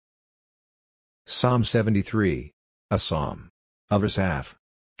Psalm 73. A Psalm of Asaph.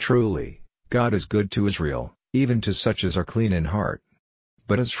 Truly, God is good to Israel, even to such as are clean in heart.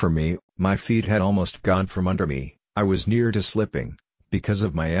 But as for me, my feet had almost gone from under me, I was near to slipping, because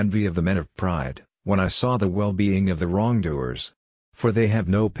of my envy of the men of pride, when I saw the well-being of the wrongdoers. For they have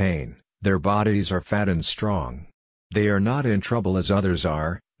no pain, their bodies are fat and strong. They are not in trouble as others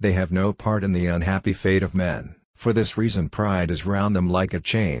are, they have no part in the unhappy fate of men. For this reason pride is round them like a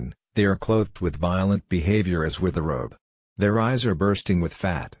chain, they are clothed with violent behavior as with a robe. Their eyes are bursting with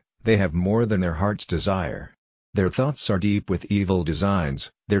fat, they have more than their hearts desire. Their thoughts are deep with evil designs,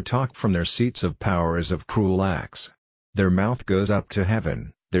 their talk from their seats of power is of cruel acts. Their mouth goes up to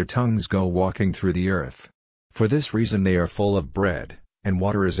heaven, their tongues go walking through the earth. For this reason they are full of bread, and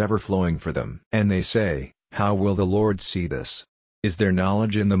water is ever flowing for them. And they say, How will the Lord see this? Is there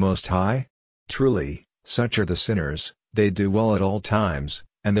knowledge in the Most High? Truly, such are the sinners, they do well at all times,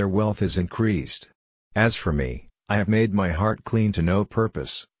 and their wealth is increased. As for me, I have made my heart clean to no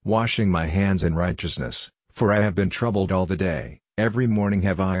purpose, washing my hands in righteousness, for I have been troubled all the day, every morning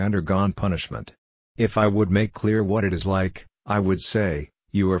have I undergone punishment. If I would make clear what it is like, I would say,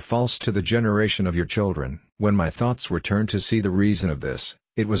 You are false to the generation of your children. When my thoughts were turned to see the reason of this,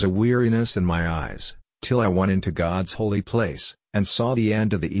 it was a weariness in my eyes, till I went into God's holy place, and saw the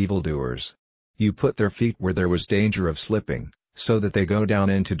end of the evildoers. You put their feet where there was danger of slipping, so that they go down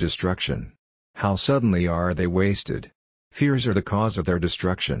into destruction. How suddenly are they wasted! Fears are the cause of their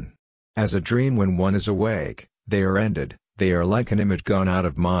destruction. As a dream when one is awake, they are ended, they are like an image gone out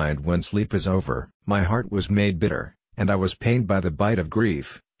of mind when sleep is over. My heart was made bitter, and I was pained by the bite of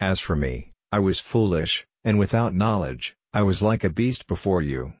grief. As for me, I was foolish, and without knowledge, I was like a beast before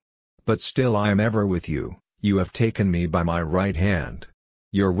you. But still I am ever with you, you have taken me by my right hand.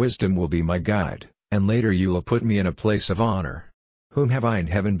 Your wisdom will be my guide, and later you will put me in a place of honor. Whom have I in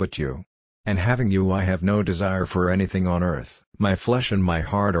heaven but you? And having you I have no desire for anything on earth. My flesh and my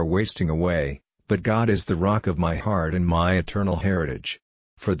heart are wasting away, but God is the rock of my heart and my eternal heritage.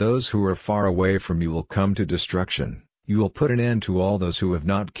 For those who are far away from you will come to destruction, you will put an end to all those who have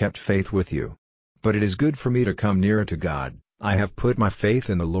not kept faith with you. But it is good for me to come nearer to God, I have put my faith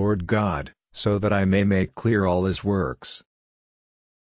in the Lord God, so that I may make clear all His works.